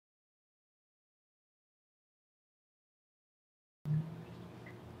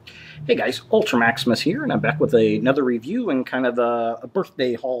Hey guys, Ultra Maximus here, and I'm back with another review and kind of a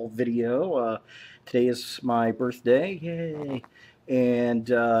birthday haul video. Today is my birthday, yay! And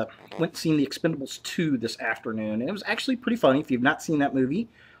went and seen The Expendables 2 this afternoon, and it was actually pretty funny. If you've not seen that movie,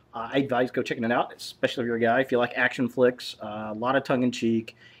 I advise go checking it out, especially if you're a guy. If you like action flicks, a lot of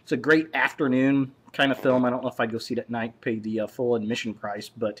tongue-in-cheek. It's a great afternoon kind of film. I don't know if I'd go see it at night, pay the full admission price,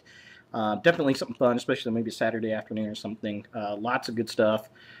 but definitely something fun, especially maybe Saturday afternoon or something. Lots of good stuff.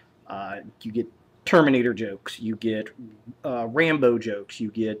 You get Terminator jokes, you get Rambo jokes,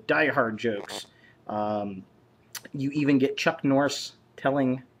 you get Die Hard jokes. You even get Chuck Norris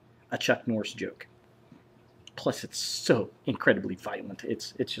telling a Chuck Norris joke. Plus, it's so incredibly violent.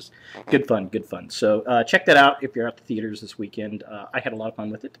 It's just good fun, good fun. So check that out if you're at the theaters this weekend. I had a lot of fun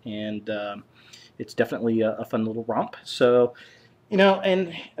with it, and it's definitely a fun little romp. So,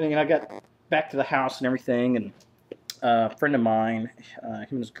 and I got back to the house and everything, and a friend of mine, him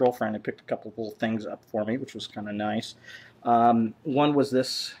and his girlfriend, had picked a couple of little things up for me, which was kind of nice. One was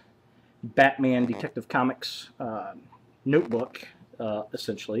this Batman Detective Comics notebook,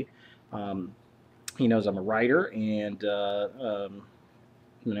 essentially. He knows I'm a writer, and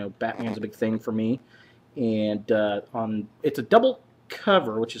Batman's a big thing for me. And it's a double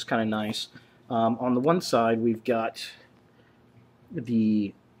cover, which is kind of nice. On the one side, we've got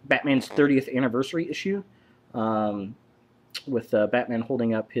the Batman's 30th anniversary issue, with Batman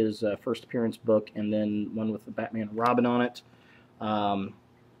holding up his first appearance book, and then one with the Batman and Robin on it.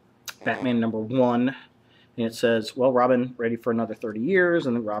 Batman #1, and it says, "Well, Robin, ready for another 30 years,"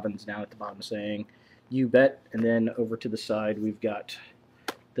 and then Robin's down at the bottom saying, "You bet." And then over to the side, we've got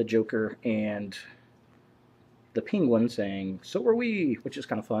the Joker and the Penguin saying, "So are we," which is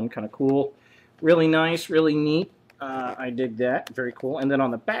kind of fun, kind of cool. Really nice, really neat. I dig that. Very cool. And then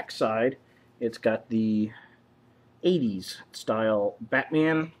on the back side, it's got the 80s style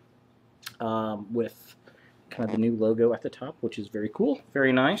Batman with kind of the new logo at the top, which is very cool,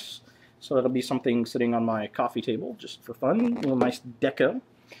 very nice. So that'll be something sitting on my coffee table just for fun, a little nice deco.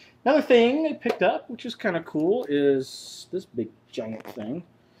 Another thing I picked up, which is kind of cool, is this big giant thing.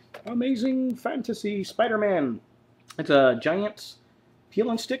 Amazing Fantasy Spider-Man. It's a giant peel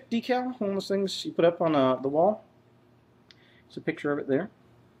and stick decal, one of those things you put up on the wall. There's a picture of it there.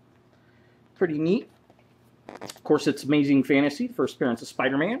 Pretty neat. Of course, it's Amazing Fantasy, the first appearance of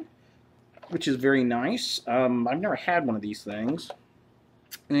Spider-Man, which is very nice. I've never had one of these things,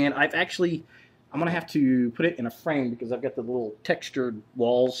 and I'm going to have to put it in a frame because I've got the little textured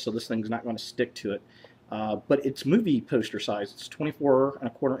walls, so this thing's not going to stick to it. But it's movie poster size. It's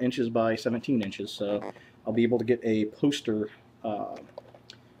 24¼ inches by 17 inches, so I'll be able to get a poster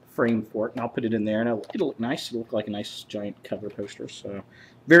frame for it, and I'll put it in there, and it'll look nice. It'll look like a nice giant cover poster. So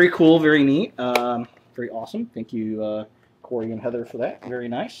very cool, very neat. Very awesome. Thank you, Corey and Heather, for that. Very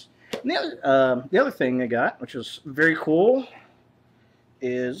nice. And the other thing I got, which is very cool,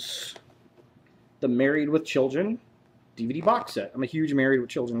 is the Married with Children DVD box set. I'm a huge Married with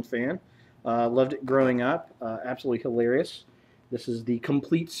Children fan. Loved it growing up. Absolutely hilarious. This is the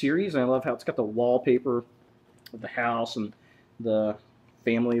complete series, and I love how it's got the wallpaper of the house and the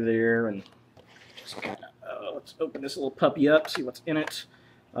family there. And just kind of, let's open this little puppy up, see what's in it.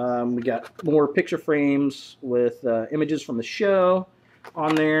 We got more picture frames with images from the show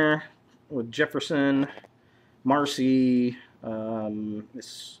on there with Jefferson, Marcy.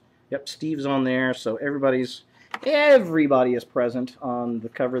 Steve's on there, so everybody is present on the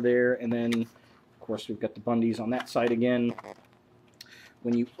cover there. And then, of course, we've got the Bundys on that side again.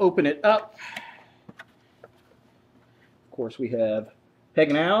 When you open it up, of course, we have Peg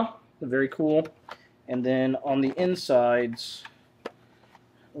and Al, very cool. And then on the insides,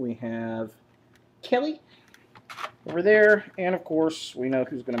 we have Kelly over there, and of course we know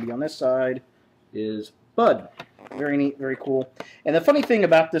who's going to be on this side is Bud. Very neat, very cool. And the funny thing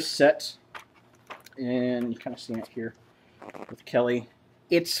about this set, and you kind of see it here with Kelly,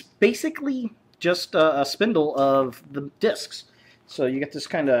 it's basically just a spindle of the discs. So you get this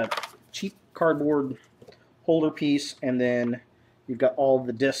kind of cheap cardboard holder piece, and then you've got all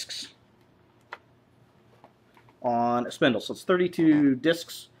the discs on a spindle. So it's 32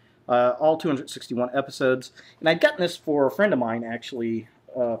 discs, all 261 episodes. And I'd gotten this for a friend of mine, actually,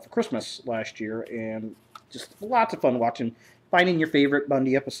 for Christmas last year, and just lots of fun watching, finding your favorite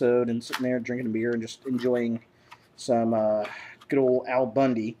Bundy episode and sitting there drinking a beer and just enjoying some good old Al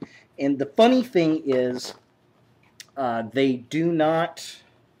Bundy. And the funny thing is, they do not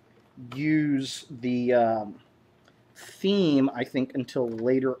use the theme, I think, until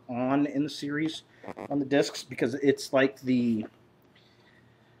later on in the series on the discs, because it's like the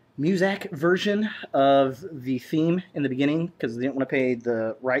Muzak version of the theme in the beginning because they didn't want to pay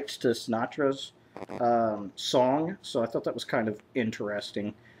the rights to Sinatra's song, so I thought that was kind of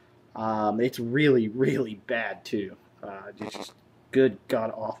interesting. It's really, really bad too. It's just good,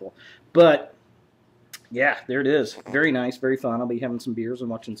 god awful. But yeah, there it is. Very nice, very fun. I'll be having some beers and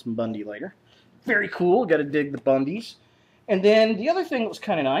watching some Bundy later. Very cool. Got to dig the Bundys. And then the other thing that was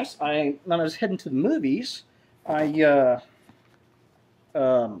kind of nice, when I was heading to the movies, I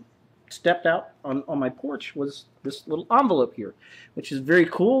stepped out on my porch was this little envelope here, which is very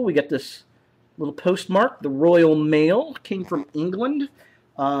cool. We got this little postmark. The Royal Mail came from England.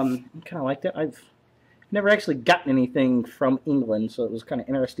 I kind of like that. I've never actually gotten anything from England, so it was kind of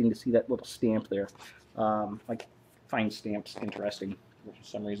interesting to see that little stamp there. I find stamps interesting for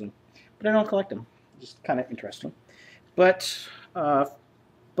some reason, but I don't collect them. Just kind of interesting. But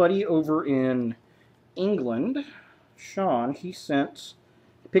buddy over in England, Sean, he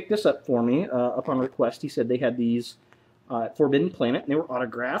picked this up for me upon request. He said they had these at Forbidden Planet, and they were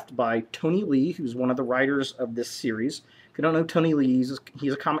autographed by Tony Lee, who's one of the writers of this series. If you don't know Tony Lee,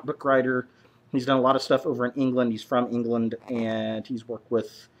 he's a comic book writer. He's done a lot of stuff over in England. He's from England, and he's worked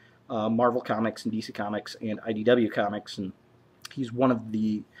with Marvel Comics and DC Comics and IDW Comics, and he's one of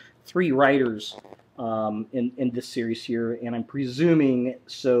the 3 writers in this series here, and I'm presuming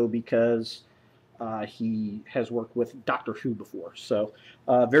so because he has worked with Doctor Who before. So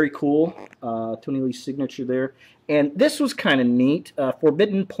very cool. Tony Lee's signature there. And this was kind of neat.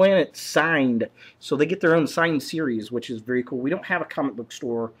 Forbidden Planet signed. So they get their own signed series, which is very cool. We don't have a comic book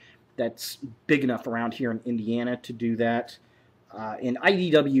store that's big enough around here in Indiana to do that. And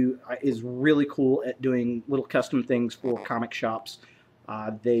IDW is really cool at doing little custom things for comic shops.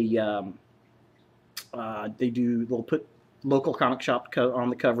 They they'll put local comic shop on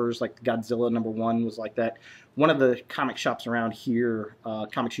the covers, like Godzilla #1 was like that. One of the comic shops around here,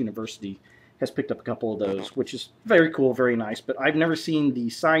 Comics University, has picked up a couple of those, which is very cool, very nice. But I've never seen the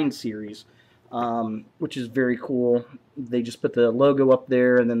signed series, which is very cool. They just put the logo up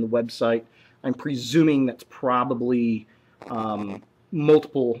there and then the website. I'm presuming that's probably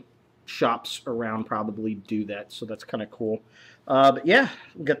multiple shops around probably do that, so that's kind of cool. But yeah,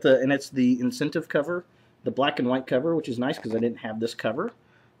 we got and it's the incentive cover, the black and white cover, which is nice because I didn't have this cover.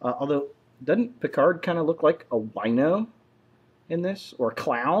 Although, doesn't Picard kind of look like a wino in this, or a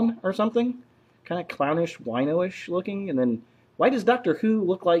clown or something? Kind of clownish, wino-ish looking. And then, why does Doctor Who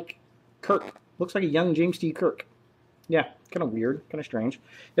look like Kirk? Looks like a young James T. Kirk. Yeah, kind of weird, kind of strange.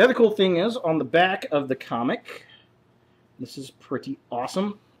 The other cool thing is, on the back of the comic, this is pretty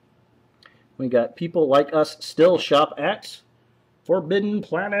awesome. We got people like us still shop at Forbidden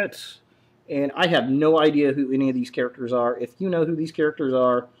Planet. And I have no idea who any of these characters are. If you know who these characters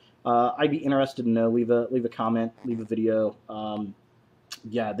are, I'd be interested to know. Leave a comment, leave a video.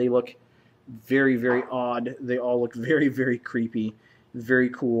 Yeah, they look very, very odd. They all look very, very creepy, very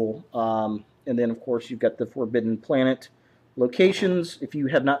cool. And then, of course, you've got the Forbidden Planet locations. If you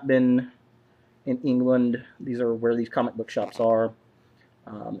have not been in England, these are where these comic book shops are.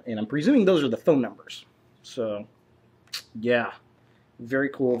 And I'm presuming those are the phone numbers. So, yeah, very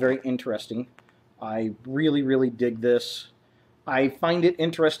cool, very interesting. I really, really dig this. I find it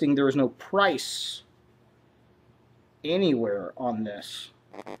interesting there is no price anywhere on this.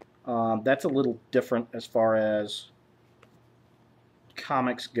 That's a little different as far as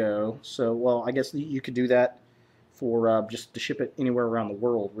comics go. So, well, I guess you could do that for just to ship it anywhere around the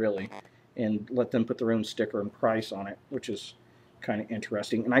world, really, and let them put their own sticker and price on it, which is kind of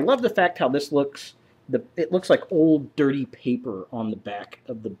interesting. And I love the fact how this looks. It looks like old, dirty paper on the back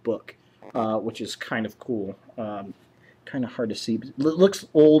of the book, which is kind of cool. Kind of hard to see, but it looks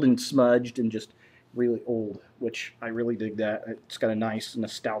old and smudged and just really old, which I really dig that. It's got a nice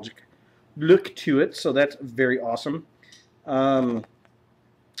nostalgic look to it, so that's very awesome. Yeah,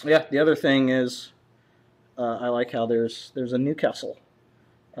 the other thing is I like how there's a Newcastle,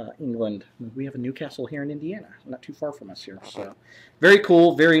 England. We have a Newcastle here in Indiana, not too far from us here. So very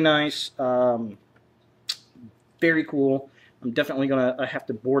cool, very nice, very cool. I'm definitely gonna have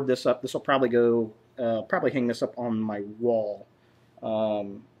to board this up. This will probably go, probably hang this up on my wall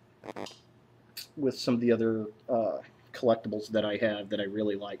with some of the other collectibles that I have that I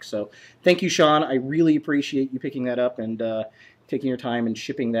really like. So thank you, Sean. I really appreciate you picking that up and taking your time and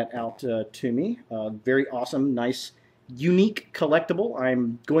shipping that out to me. Very awesome, nice, unique collectible.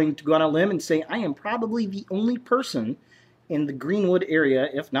 I'm going to go on a limb and say I am probably the only person in the Greenwood area,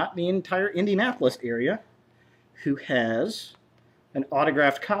 if not the entire Indianapolis area, who has an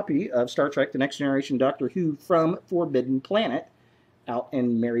autographed copy of Star Trek The Next Generation Doctor Who from Forbidden Planet out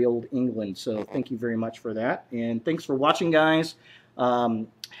in merry old England. So thank you very much for that. And thanks for watching, guys.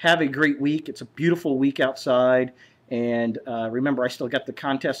 have a great week. It's a beautiful week outside. And remember, I still got the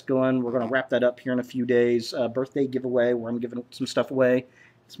contest going. We're going to wrap that up here in a few days. Birthday giveaway where I'm giving some stuff away.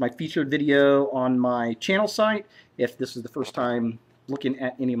 It's my featured video on my channel site. If this is the first time looking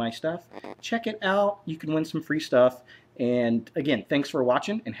at any of my stuff, check it out. You can win some free stuff. And again, thanks for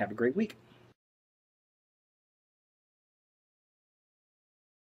watching and have a great week.